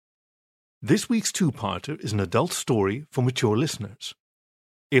This week's two-parter is an adult story for mature listeners.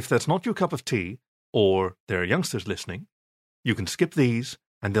 If that's not your cup of tea, or there are youngsters listening, you can skip these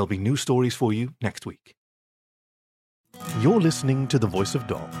and there'll be new stories for you next week. You're listening to The Voice of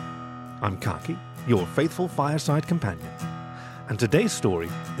Dog. I'm Kaki, your faithful fireside companion. And today's story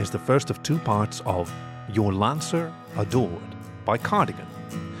is the first of two parts of Your Lancer Adored by Cardigan,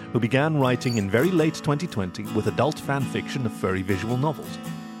 who began writing in very late 2020 with adult fan fiction of furry visual novels.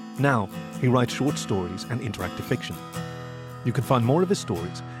 Now, he writes short stories and interactive fiction. You can find more of his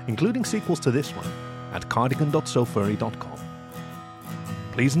stories, including sequels to this one, at cardigan.sofurry.com.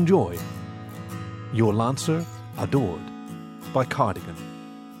 Please enjoy Your Lancer Adored by Cardigan,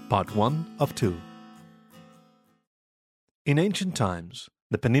 Part 1 of 2. In ancient times,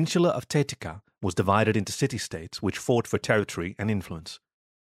 the peninsula of Tetica was divided into city-states which fought for territory and influence.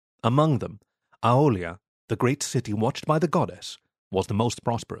 Among them, Aolia, the great city watched by the goddess, was the most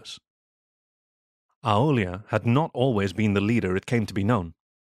prosperous. Aolia had not always been the leader it came to be known.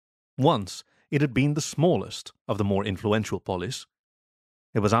 Once, it had been the smallest of the more influential polis.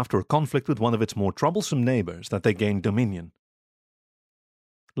 It was after a conflict with one of its more troublesome neighbors that they gained dominion.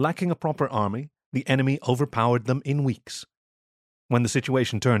 Lacking a proper army, the enemy overpowered them in weeks. When the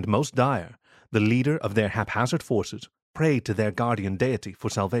situation turned most dire, the leader of their haphazard forces prayed to their guardian deity for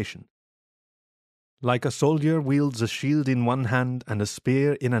salvation. Like a soldier wields a shield in one hand and a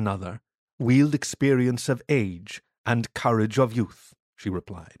spear in another, wield experience of age and courage of youth, she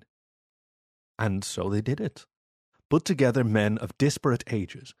replied. And so they did it. Put together men of disparate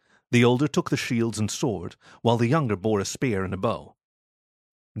ages, the older took the shields and sword, while the younger bore a spear and a bow.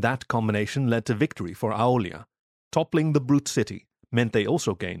 That combination led to victory for Aolia. Toppling the brute city meant they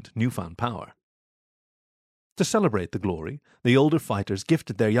also gained newfound power. To celebrate the glory, the older fighters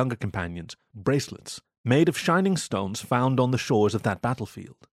gifted their younger companions bracelets made of shining stones found on the shores of that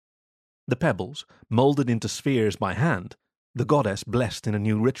battlefield. The pebbles, molded into spheres by hand, the goddess blessed in a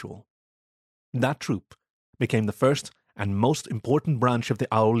new ritual. That troop became the first and most important branch of the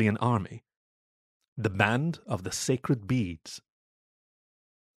Aolian army, the Band of the Sacred Beads.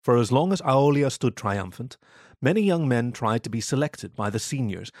 For as long as Aolia stood triumphant, many young men tried to be selected by the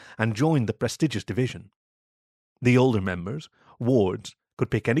seniors and joined the prestigious division. The older members, wards, could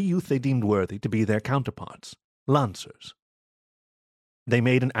pick any youth they deemed worthy to be their counterparts, lancers. They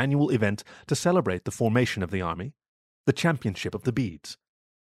made an annual event to celebrate the formation of the army, the Championship of the Beads,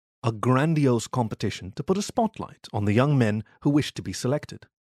 a grandiose competition to put a spotlight on the young men who wished to be selected.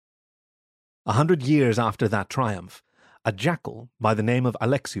 100 years after that triumph, a jackal by the name of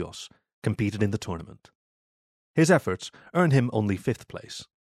Alexios competed in the tournament. His efforts earned him only 5th place.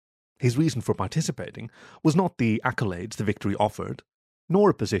 His reason for participating was not the accolades the victory offered,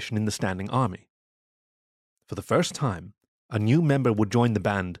 nor a position in the standing army. For the first time, a new member would join the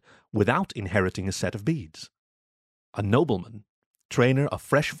band without inheriting a set of beads. A nobleman, trainer of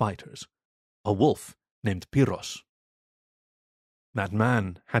fresh fighters, a wolf named Pyros. That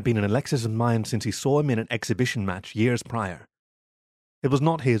man had been in Alexis' mind since he saw him in an exhibition match years prior. It was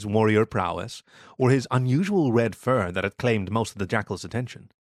not his warrior prowess or his unusual red fur that had claimed most of the jackal's attention.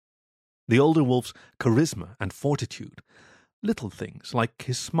 The older wolf's charisma and fortitude, little things like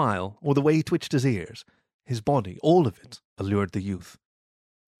his smile or the way he twitched his ears, his body, all of it allured the youth.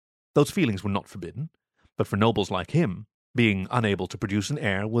 Those feelings were not forbidden, but for nobles like him, being unable to produce an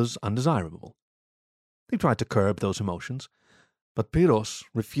heir was undesirable. He tried to curb those emotions, but Pyros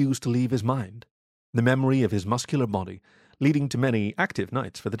refused to leave his mind, the memory of his muscular body leading to many active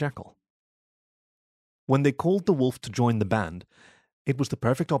nights for the jackal. When they called the wolf to join the band, it was the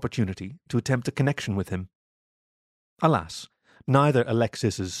perfect opportunity to attempt a connection with him. Alas, neither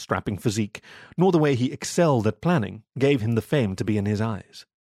Alexis's strapping physique nor the way he excelled at planning gave him the fame to be in his eyes.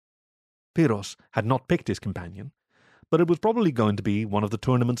 Pyros had not picked his companion, but it was probably going to be one of the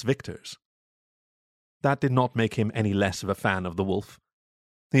tournament's victors. That did not make him any less of a fan of the wolf.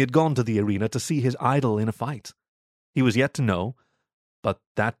 He had gone to the arena to see his idol in a fight. He was yet to know, but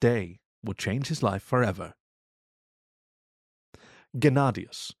that day would change his life forever.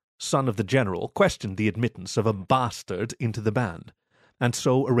 Gennadius, son of the general, questioned the admittance of a bastard into the band, and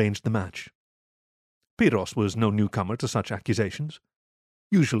so arranged the match. Pyros was no newcomer to such accusations.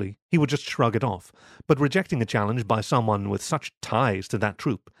 Usually, he would just shrug it off, but rejecting a challenge by someone with such ties to that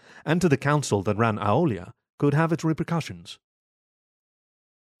troop, and to the council that ran Aolia, could have its repercussions.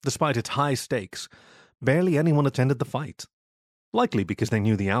 Despite its high stakes, barely anyone attended the fight, likely because they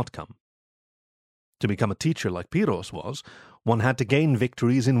knew the outcome. To become a teacher like Pyros was, one had to gain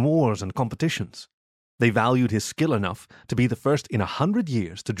victories in wars and competitions. They valued his skill enough to be the first in 100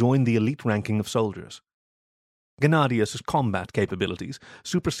 years to join the elite ranking of soldiers. Gennadius' combat capabilities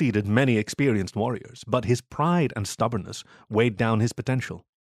superseded many experienced warriors, but his pride and stubbornness weighed down his potential.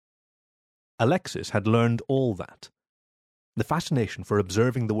 Alexis had learned all that. The fascination for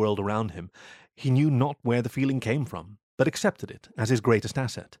observing the world around him, he knew not where the feeling came from, but accepted it as his greatest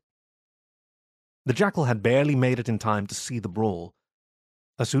asset. The jackal had barely made it in time to see the brawl.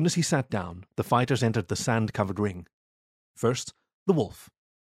 As soon as he sat down, the fighters entered the sand-covered ring. First, the wolf,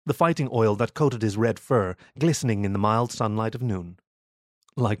 the fighting oil that coated his red fur glistening in the mild sunlight of noon.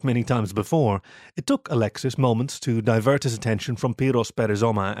 Like many times before, it took Alexis moments to divert his attention from Pyrrhos'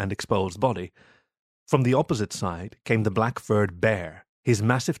 perizoma and exposed body. From the opposite side came the black-furred bear, his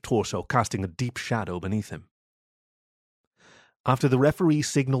massive torso casting a deep shadow beneath him. After the referee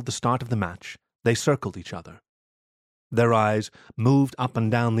signaled the start of the match, they circled each other. Their eyes moved up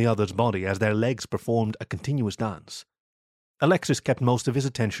and down the other's body as their legs performed a continuous dance. Alexis kept most of his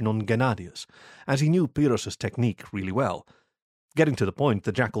attention on Gennadius, as he knew Pyrrhos' technique really well. Getting to the point,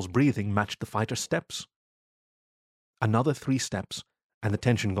 the jackal's breathing matched the fighter's steps. Another 3 steps, and the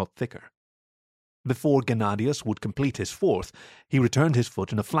tension got thicker. Before Gennadius would complete his 4th, he returned his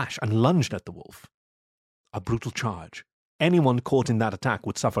foot in a flash and lunged at the wolf. A brutal charge. Anyone caught in that attack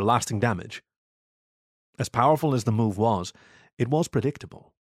would suffer lasting damage. As powerful as the move was, it was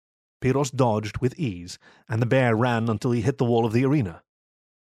predictable. Pyrrhos dodged with ease, and the bear ran until he hit the wall of the arena.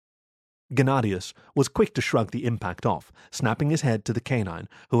 Gennadius was quick to shrug the impact off, snapping his head to the canine,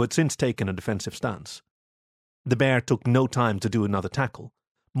 who had since taken a defensive stance. The bear took no time to do another tackle,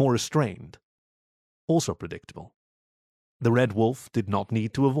 more restrained. Also predictable. The red wolf did not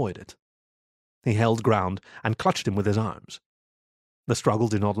need to avoid it. He held ground and clutched him with his arms. The struggle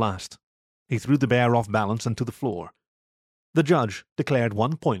did not last. He threw the bear off balance and to the floor. The judge declared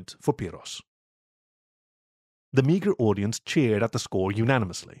 1 point for Pyrrhos. The meager audience cheered at the score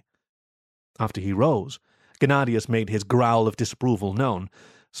unanimously. After he rose, Gennadius made his growl of disapproval known,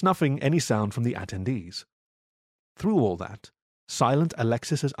 snuffing any sound from the attendees. Through all that, silent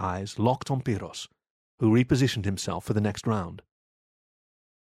Alexis's eyes locked on Pyrrhos, who repositioned himself for the next round.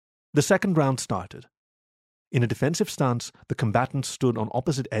 The second round started. In a defensive stance, the combatants stood on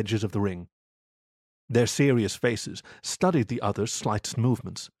opposite edges of the ring. Their serious faces studied the other's slightest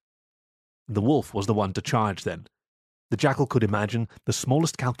movements. The wolf was the one to charge then. The jackal could imagine the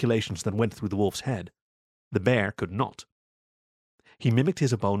smallest calculations that went through the wolf's head. The bear could not. He mimicked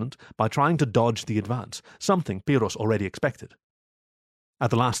his opponent by trying to dodge the advance, something Pyrrhos already expected. At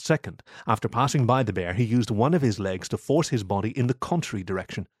the last second, after passing by the bear, he used one of his legs to force his body in the contrary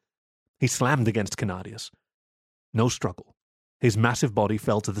direction. He slammed against Gennadius. No struggle. His massive body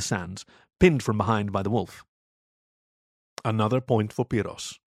fell to the sands, pinned from behind by the wolf. Another point for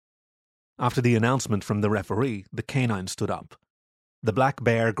Pyrrhos. After the announcement from the referee, the canine stood up. The black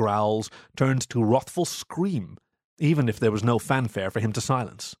bear growls turned to a wrathful scream, even if there was no fanfare for him to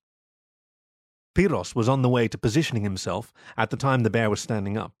silence. Pyrrhos was on the way to positioning himself at the time the bear was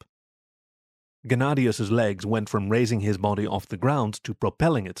standing up. Gennadius's legs went from raising his body off the ground to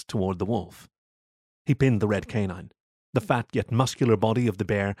propelling it toward the wolf. He pinned the red canine, the fat yet muscular body of the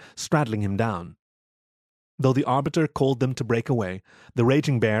bear straddling him down. Though the arbiter called them to break away, the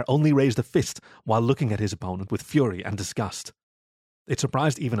raging bear only raised a fist while looking at his opponent with fury and disgust. It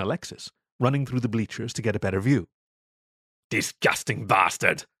surprised even Alexis, running through the bleachers to get a better view. "Disgusting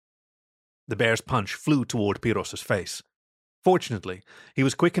bastard!" The bear's punch flew toward Pyrrhos' face. Fortunately, he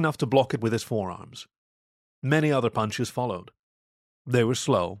was quick enough to block it with his forearms. Many other punches followed. They were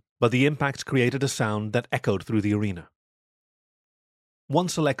slow, but the impacts created a sound that echoed through the arena.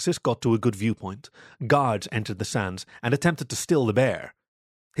 Once Alexis got to a good viewpoint, guards entered the sands and attempted to still the bear.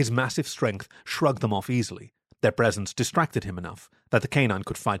 His massive strength shrugged them off easily. Their presence distracted him enough that the canine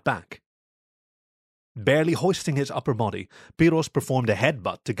could fight back. Barely hoisting his upper body, Pyrrhos performed a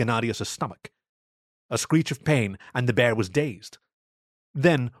headbutt to Gennadius' stomach. A screech of pain, and the bear was dazed.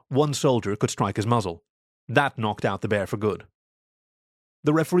 Then one soldier could strike his muzzle. That knocked out the bear for good.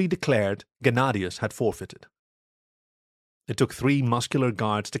 The referee declared Gennadius had forfeited. It took 3 muscular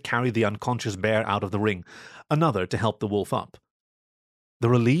guards to carry the unconscious bear out of the ring, another to help the wolf up. The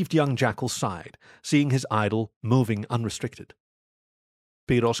relieved young jackal sighed, seeing his idol moving unrestricted.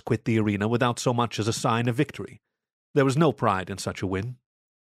 Pyrrhos quit the arena without so much as a sign of victory. There was no pride in such a win.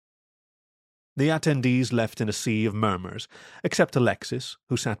 The attendees left in a sea of murmurs, except Alexis,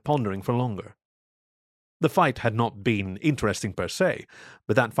 who sat pondering for longer. The fight had not been interesting per se,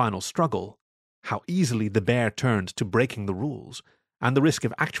 but that final struggle, how easily the bear turned to breaking the rules, and the risk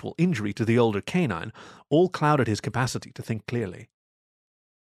of actual injury to the older canine, all clouded his capacity to think clearly.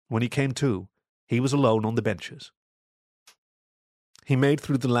 When he came to, he was alone on the benches. He made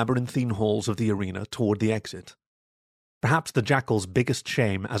through the labyrinthine halls of the arena toward the exit, Perhaps the jackal's biggest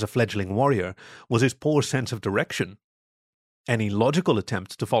shame as a fledgling warrior was his poor sense of direction. Any logical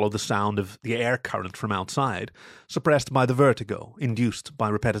attempt to follow the sound of the air current from outside, suppressed by the vertigo induced by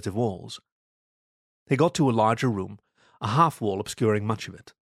repetitive walls. He got to a larger room, a half-wall obscuring much of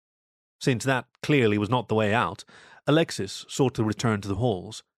it. Since that clearly was not the way out, Alexis sought to return to the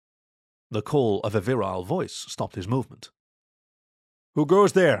halls. The call of a virile voice stopped his movement. "Who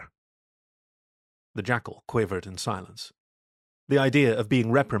goes there?" The jackal quivered in silence. The idea of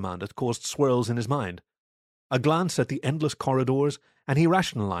being reprimanded caused swirls in his mind. A glance at the endless corridors, and he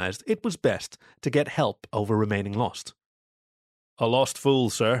rationalized it was best to get help over remaining lost. "A lost fool,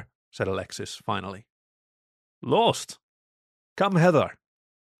 sir," said Alexis, finally. "Lost? Come hither."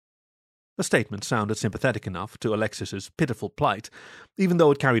 The statement sounded sympathetic enough to Alexis's pitiful plight, even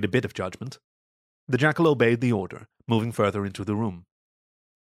though it carried a bit of judgment. The jackal obeyed the order, moving further into the room.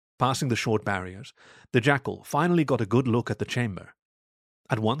 Passing the short barriers, the jackal finally got a good look at the chamber.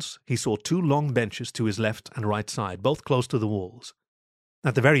 At once he saw 2 long benches to his left and right side, both close to the walls.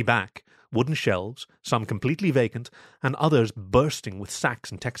 At the very back, wooden shelves, some completely vacant, and others bursting with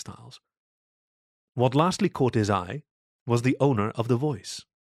sacks and textiles. What lastly caught his eye was the owner of the voice.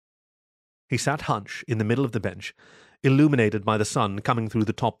 He sat hunched in the middle of the bench, illuminated by the sun coming through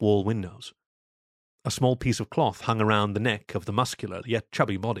the top wall windows. A small piece of cloth hung around the neck of the muscular yet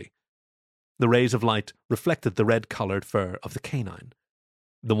chubby body. The rays of light reflected the red-coloured fur of the canine.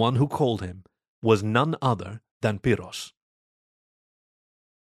 The one who called him was none other than Pyrrhos.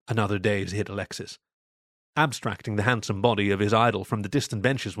 Another daze hit Alexis. Abstracting the handsome body of his idol from the distant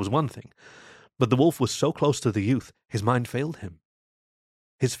benches was one thing, but the wolf was so close to the youth, his mind failed him.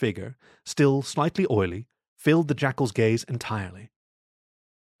 His figure, still slightly oily, filled the jackal's gaze entirely.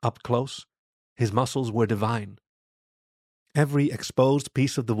 Up close, his muscles were divine. Every exposed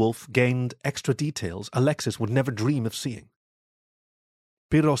piece of the wolf gained extra details Alexis would never dream of seeing.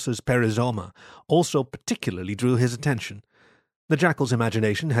 Pyrrhos's perizoma also particularly drew his attention. The jackal's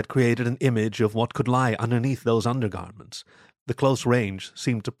imagination had created an image of what could lie underneath those undergarments. The close range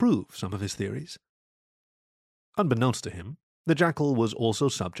seemed to prove some of his theories. Unbeknownst to him, the jackal was also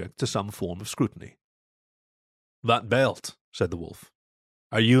subject to some form of scrutiny. "That belt," said the wolf.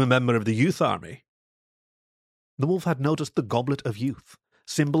 "Are you a member of the youth army?" The wolf had noticed the goblet of youth,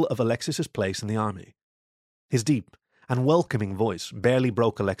 symbol of Alexis's place in the army. His deep and welcoming voice barely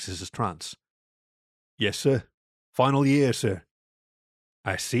broke Alexis's trance. "Yes, sir. Final year, sir."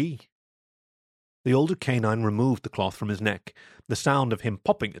 "I see." The older canine removed the cloth from his neck. The sound of him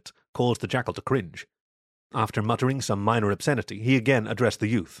popping it caused the jackal to cringe. After muttering some minor obscenity, he again addressed the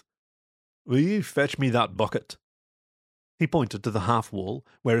youth. "Will you fetch me that bucket?" He pointed to the half-wall,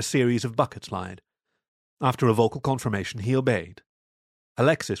 where a series of buckets lied. After a vocal confirmation, he obeyed.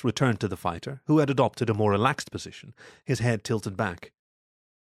 Alexis returned to the fighter, who had adopted a more relaxed position, his head tilted back.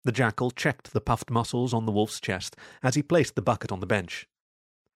 The jackal checked the puffed muscles on the wolf's chest as he placed the bucket on the bench.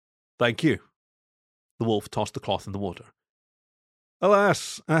 "Thank you." The wolf tossed the cloth in the water.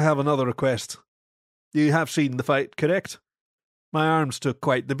 "Alas, I have another request. You have seen the fight, correct? My arms took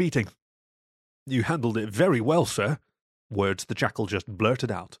quite the beating." "You handled it very well, sir," words the jackal just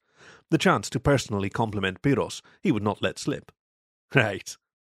blurted out. The chance to personally compliment Pyrrhos he would not let slip. "Right.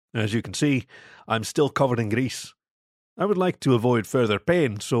 As you can see, I'm still covered in grease. I would like to avoid further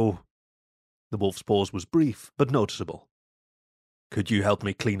pain, so—" The wolf's pause was brief, but noticeable. "Could you help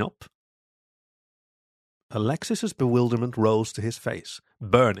me clean up?" Alexis's bewilderment rose to his face,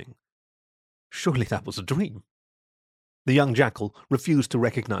 burning. Surely that was a dream. The young jackal refused to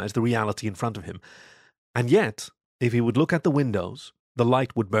recognize the reality in front of him, and yet, if he would look at the windows, the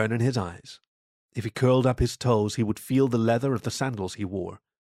light would burn in his eyes. If he curled up his toes, he would feel the leather of the sandals he wore.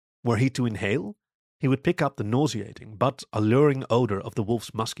 Were he to inhale, he would pick up the nauseating but alluring odor of the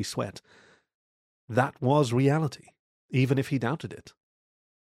wolf's musky sweat. That was reality, even if he doubted it.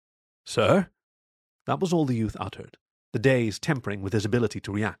 "Sir?" That was all the youth uttered, the daze tempering with his ability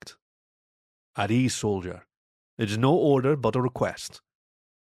to react. "At ease, soldier. It is no order but a request.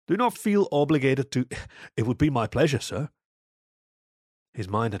 Do not feel obligated to—" "It would be my pleasure, sir." His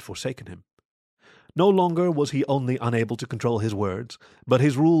mind had forsaken him. No longer was he only unable to control his words, but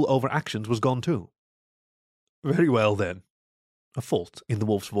his rule over actions was gone too. "Very well, then." A fault in the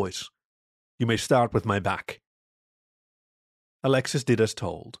wolf's voice. "You may start with my back." Alexis did as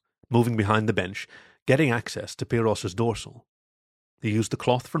told, moving behind the bench, getting access to Pyrrhos's dorsal. He used the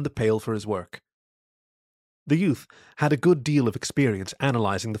cloth from the pail for his work. The youth had a good deal of experience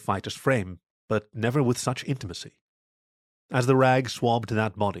analyzing the fighter's frame, but never with such intimacy. As the rag swabbed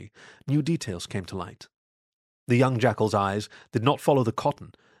that body, new details came to light. The young jackal's eyes did not follow the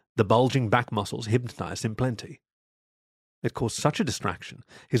cotton. The bulging back muscles hypnotized him plenty. It caused such a distraction,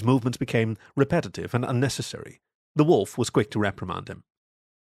 his movements became repetitive and unnecessary. The wolf was quick to reprimand him.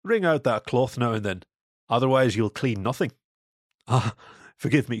 "Wring out that cloth now and then, otherwise you'll clean nothing." "Ah,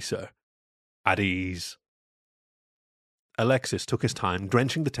 forgive me, sir." "At ease." Alexis took his time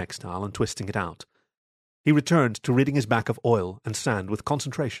drenching the textile and twisting it out. He returned to ridding his back of oil and sand with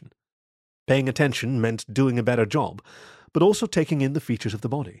concentration. Paying attention meant doing a better job, but also taking in the features of the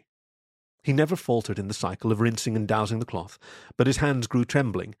body. He never faltered in the cycle of rinsing and dousing the cloth, but his hands grew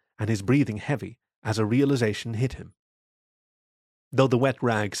trembling and his breathing heavy as a realization hit him. Though the wet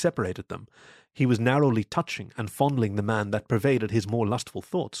rag separated them, he was narrowly touching and fondling the man that pervaded his more lustful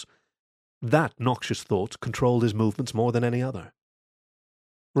thoughts. That noxious thought controlled his movements more than any other.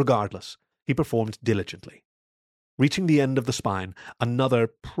 Regardless, he performed diligently. Reaching the end of the spine, another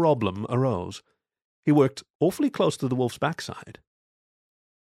problem arose. He worked awfully close to the wolf's backside.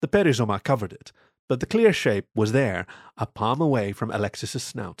 The perizoma covered it, but the clear shape was there, a palm away from Alexis's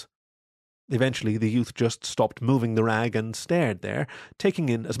snout. Eventually the youth just stopped moving the rag and stared there, taking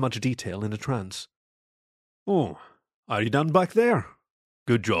in as much detail in a trance. "Oh, are you done back there?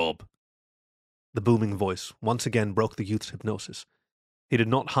 Good job." The booming voice once again broke the youth's hypnosis. He did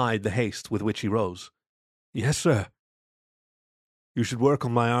not hide the haste with which he rose. "Yes, sir." "You should work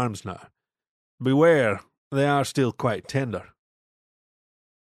on my arms now. Beware, they are still quite tender."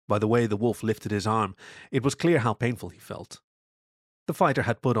 By the way the wolf lifted his arm, it was clear how painful he felt. The fighter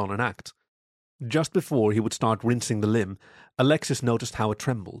had put on an act. Just before he would start rinsing the limb, Alexis noticed how it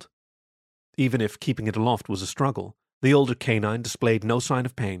trembled. Even if keeping it aloft was a struggle, the older canine displayed no sign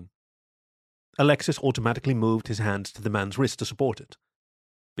of pain. Alexis automatically moved his hand to the man's wrist to support it.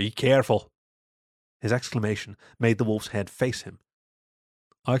 "Be careful." His exclamation made the wolf's head face him.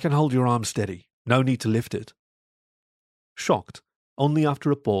 "I can hold your arm steady. No need to lift it." Shocked, only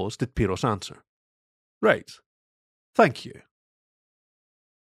after a pause did Pyros answer. "Right. Thank you."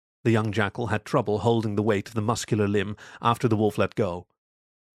 The young jackal had trouble holding the weight of the muscular limb after the wolf let go.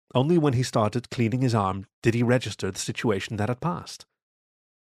 Only when he started cleaning his arm did he register the situation that had passed.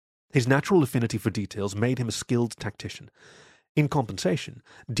 His natural affinity for details made him a skilled tactician. In compensation,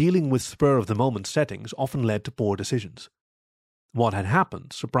 dealing with spur-of-the-moment settings often led to poor decisions. What had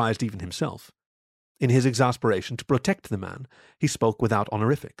happened surprised even himself. In his exasperation to protect the man, he spoke without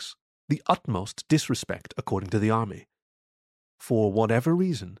honorifics, the utmost disrespect according to the army. For whatever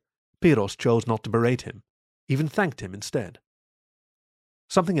reason, Pyros chose not to berate him, even thanked him instead.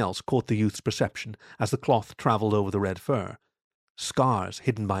 Something else caught the youth's perception as the cloth travelled over the red fur, scars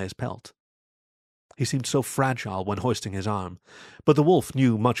hidden by his pelt. He seemed so fragile when hoisting his arm, but the wolf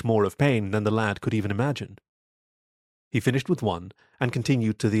knew much more of pain than the lad could even imagine. He finished with one and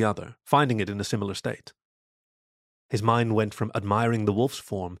continued to the other, finding it in a similar state. His mind went from admiring the wolf's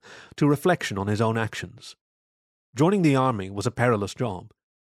form to reflection on his own actions. Joining the army was a perilous job.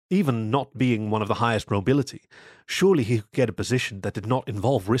 Even not being one of the highest nobility, surely he could get a position that did not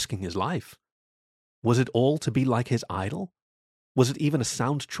involve risking his life. Was it all to be like his idol? Was it even a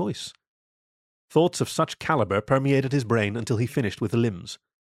sound choice? Thoughts of such caliber permeated his brain until he finished with the limbs.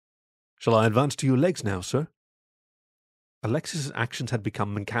 "Shall I advance to your legs now, sir?" Alexis's actions had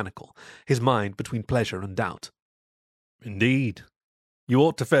become mechanical, his mind between pleasure and doubt. "Indeed. You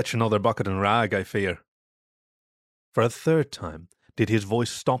ought to fetch another bucket and rag, I fear." For a third time did his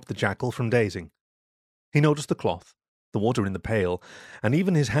voice stop the jackal from dazing. He noticed the cloth, the water in the pail, and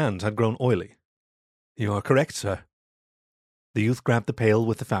even his hands had grown oily. "You are correct, sir." The youth grabbed the pail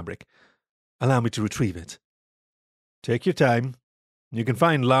with the fabric. "Allow me to retrieve it." "Take your time. You can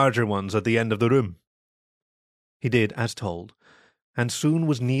find larger ones at the end of the room." He did as told, and soon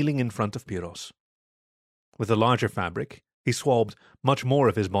was kneeling in front of Pyros. With the larger fabric, he swabbed much more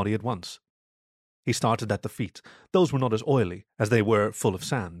of his body at once. He started at the feet. Those were not as oily, as they were full of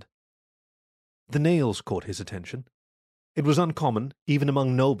sand. The nails caught his attention. It was uncommon, even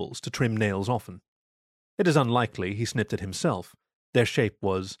among nobles, to trim nails often. It is unlikely he snipped it himself. Their shape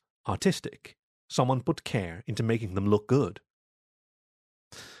was artistic. Someone put care into making them look good.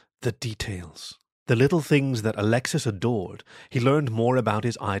 The details. The little things that Alexis adored. He learned more about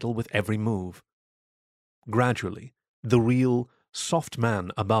his idol with every move. Gradually, the real, soft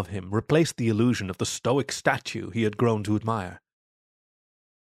man above him replaced the illusion of the stoic statue he had grown to admire.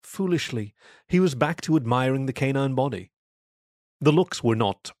 Foolishly, he was back to admiring the canine body. The looks were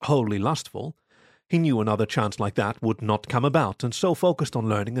not wholly lustful. He knew another chance like that would not come about, and so focused on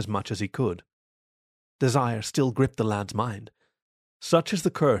learning as much as he could. Desire still gripped the lad's mind. Such is the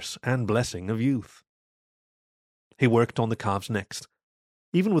curse and blessing of youth. He worked on the calves next.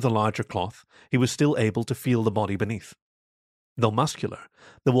 Even with a larger cloth, he was still able to feel the body beneath. Though muscular,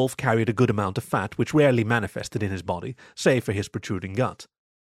 the wolf carried a good amount of fat which rarely manifested in his body, save for his protruding gut.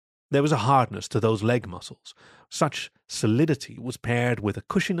 There was a hardness to those leg muscles. Such solidity was paired with a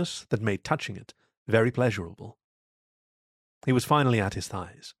cushiness that made touching it very pleasurable. He was finally at his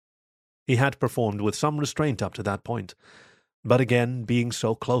thighs. He had performed with some restraint up to that point, but again being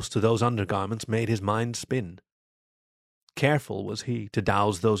so close to those undergarments made his mind spin. Careful was he to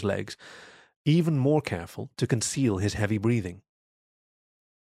douse those legs, even more careful to conceal his heavy breathing.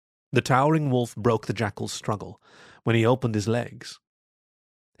 The towering wolf broke the jackal's struggle when he opened his legs.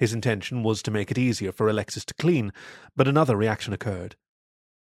 His intention was to make it easier for Alexis to clean, but another reaction occurred.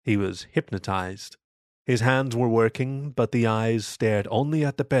 He was hypnotized. His hands were working, but the eyes stared only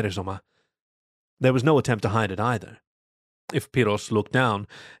at the perizoma. There was no attempt to hide it either. If Pyrrhos looked down,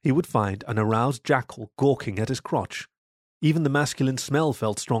 he would find an aroused jackal gawking at his crotch. Even the masculine smell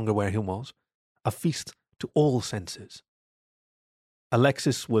felt stronger where he was, a feast to all senses.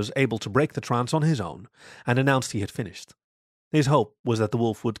 Alexis was able to break the trance on his own and announced he had finished. His hope was that the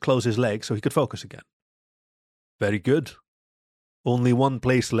wolf would close his legs so he could focus again. "Very good. Only one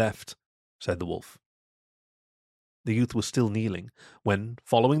place left," said the wolf. The youth was still kneeling when,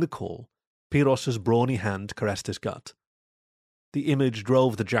 following the call, Pyrrhos's brawny hand caressed his gut. The image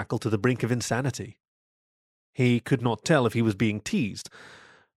drove the jackal to the brink of insanity. He could not tell if he was being teased.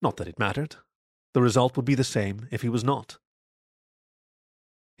 Not that it mattered. The result would be the same if he was not.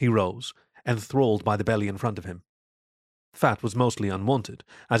 He rose, enthralled by the belly in front of him. Fat was mostly unwanted,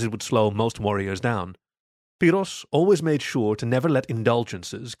 as it would slow most warriors down. Pyrrhos always made sure to never let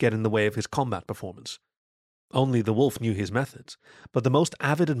indulgences get in the way of his combat performance. Only the wolf knew his methods, but the most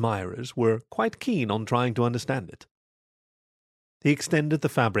avid admirers were quite keen on trying to understand it. He extended the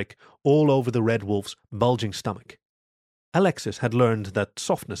fabric all over the red wolf's bulging stomach. Alexis had learned that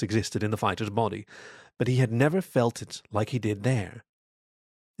softness existed in the fighter's body, but he had never felt it like he did there.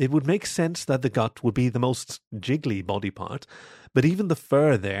 It would make sense that the gut would be the most jiggly body part, but even the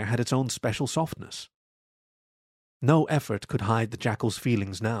fur there had its own special softness. No effort could hide the jackal's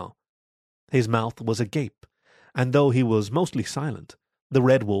feelings now. His mouth was agape, and though he was mostly silent, the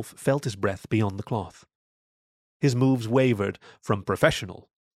red wolf felt his breath beyond the cloth. His moves wavered from professional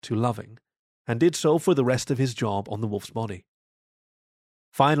to loving, and did so for the rest of his job on the wolf's body.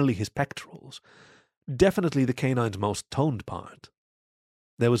 Finally, his pectorals, definitely the canine's most toned part.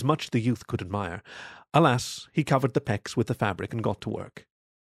 There was much the youth could admire. Alas, he covered the pecs with the fabric and got to work.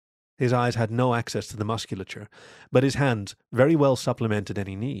 His eyes had no access to the musculature, but his hands very well supplemented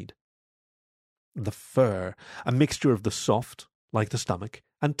any need. The fur, a mixture of the soft, like the stomach,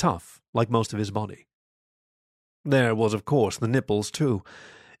 and tough, like most of his body. There was, of course, the nipples, too.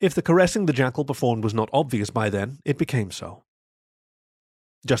 If the caressing the jackal performed was not obvious by then, it became so.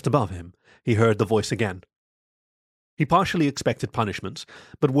 Just above him, he heard the voice again. He partially expected punishments,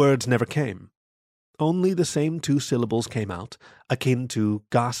 but words never came. Only the same two syllables came out, akin to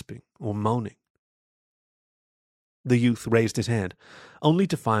gasping or moaning. The youth raised his head, only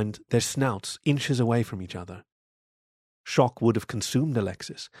to find their snouts inches away from each other. Shock would have consumed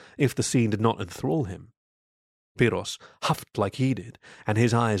Alexis if the scene did not enthrall him. Pyrrhos huffed like he did, and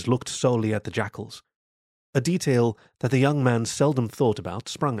his eyes looked solely at the jackals. A detail that the young man seldom thought about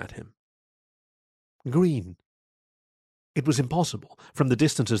sprung at him. Green. It was impossible, from the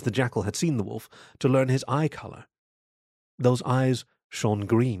distances the jackal had seen the wolf, to learn his eye color. Those eyes shone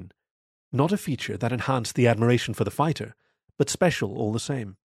green, not a feature that enhanced the admiration for the fighter, but special all the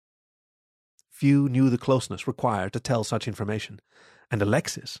same. Few knew the closeness required to tell such information, and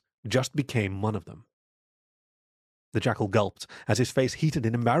Alexis just became one of them. The jackal gulped as his face heated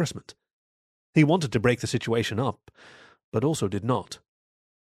in embarrassment. He wanted to break the situation up, but also did not.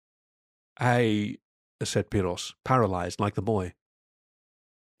 "I," said Pyrrhos, paralyzed like the boy.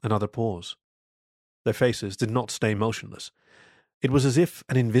 Another pause. Their faces did not stay motionless. It was as if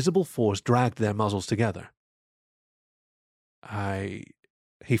an invisible force dragged their muzzles together.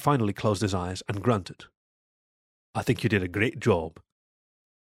 He finally closed his eyes and grunted. "I think you did a great job."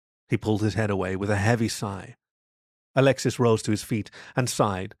 He pulled his head away with a heavy sigh. Alexis rose to his feet and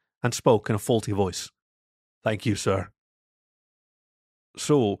sighed and spoke in a faulty voice. "Thank you, sir."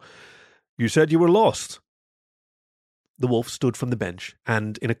 "So, you said you were lost?" The wolf stood from the bench,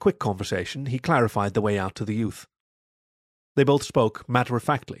 and in a quick conversation he clarified the way out to the youth. They both spoke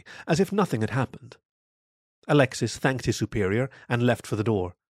matter-of-factly, as if nothing had happened. Alexis thanked his superior and left for the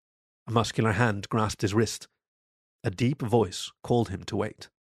door. A muscular hand grasped his wrist. A deep voice called him to wait.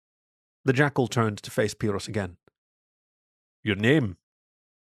 The jackal turned to face Pyrrhos again. "Your name?"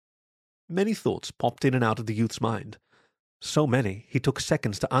 Many thoughts popped in and out of the youth's mind. So many, he took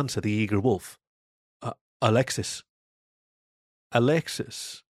seconds to answer the eager wolf. Alexis."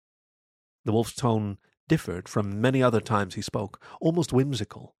 Alexis. The wolf's tone differed from many other times he spoke, almost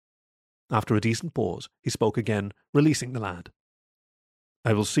whimsical. After a decent pause, he spoke again, releasing the lad.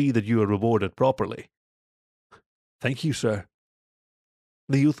 I will see that you are rewarded properly. Thank you, sir.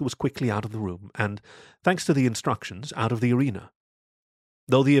 The youth was quickly out of the room, and, thanks to the instructions, out of the arena.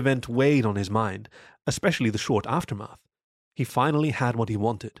 Though the event weighed on his mind, especially the short aftermath, he finally had what he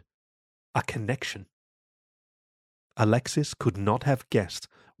wanted. A connection. Alexis could not have guessed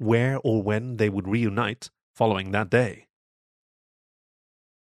where or when they would reunite following that day.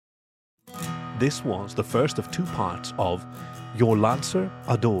 This was the first of 2 parts of Your Lancer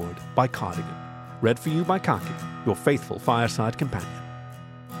Adored by Cardigan, read for you by Kaki, your faithful fireside companion.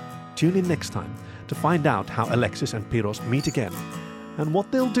 Tune in next time to find out how Alexis and Pyros meet again, and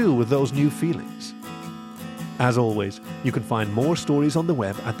what they'll do with those new feelings. As always, you can find more stories on the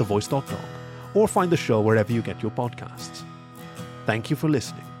web at thevoice.dog, or find the show wherever you get your podcasts. Thank you for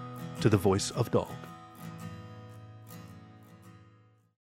listening to The Voice of Dog.